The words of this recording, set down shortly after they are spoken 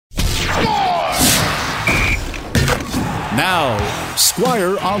Now,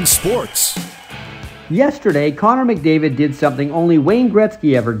 Squire on Sports. Yesterday, Connor McDavid did something only Wayne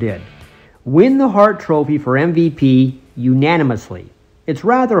Gretzky ever did. Win the Hart Trophy for MVP unanimously. It's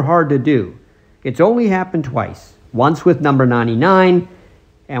rather hard to do. It's only happened twice. Once with number 99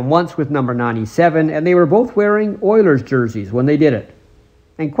 and once with number 97, and they were both wearing Oilers jerseys when they did it.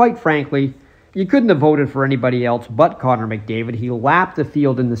 And quite frankly, you couldn't have voted for anybody else but Connor McDavid. He lapped the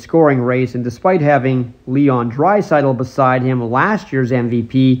field in the scoring race, and despite having Leon Draisaitl beside him, last year's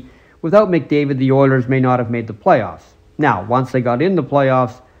MVP, without McDavid, the Oilers may not have made the playoffs. Now, once they got in the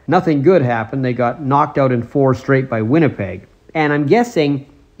playoffs, nothing good happened. They got knocked out in 4 straight by Winnipeg. And I'm guessing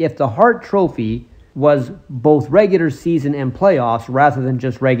if the Hart Trophy was both regular season and playoffs rather than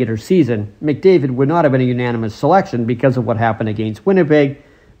just regular season, McDavid would not have been a unanimous selection because of what happened against Winnipeg,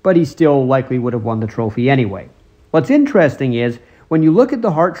 but he still likely would have won the trophy anyway. What's interesting is, when you look at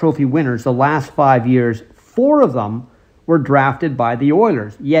the Hart Trophy winners the last 5 years, 4 of them were drafted by the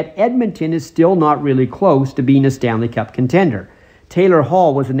Oilers, yet Edmonton is still not really close to being a Stanley Cup contender. Taylor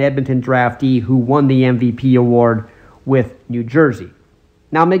Hall was an Edmonton draftee who won the MVP award with New Jersey.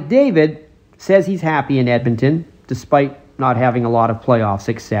 Now, McDavid says he's happy in Edmonton, despite not having a lot of playoff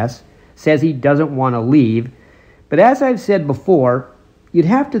success, says he doesn't want to leave, but as I've said before, you'd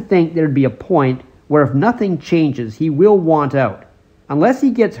have to think there'd be a point where if nothing changes, he will want out. Unless he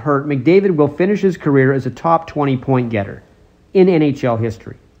gets hurt, McDavid will finish his career as a top 20 point getter in NHL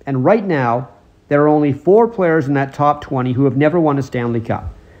history. And right now, there are only 4 players in that top 20 who have never won a Stanley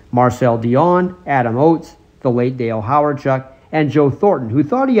Cup. Marcel Dionne, Adam Oates, the late Dale Hawerchuk, and Joe Thornton, who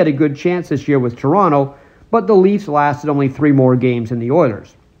thought he had a good chance this year with Toronto, but the Leafs lasted only 3 more games than the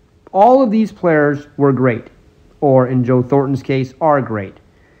Oilers. All of these players were great, or in Joe Thornton's case, are great.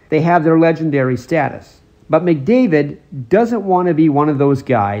 They have their legendary status. But McDavid doesn't want to be one of those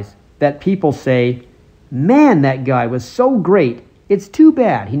guys that people say, man, that guy was so great. It's too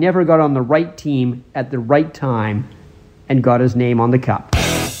bad he never got on the right team at the right time and got his name on the cup.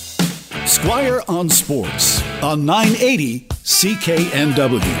 Squire on Sports on 980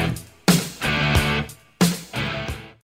 CKNW.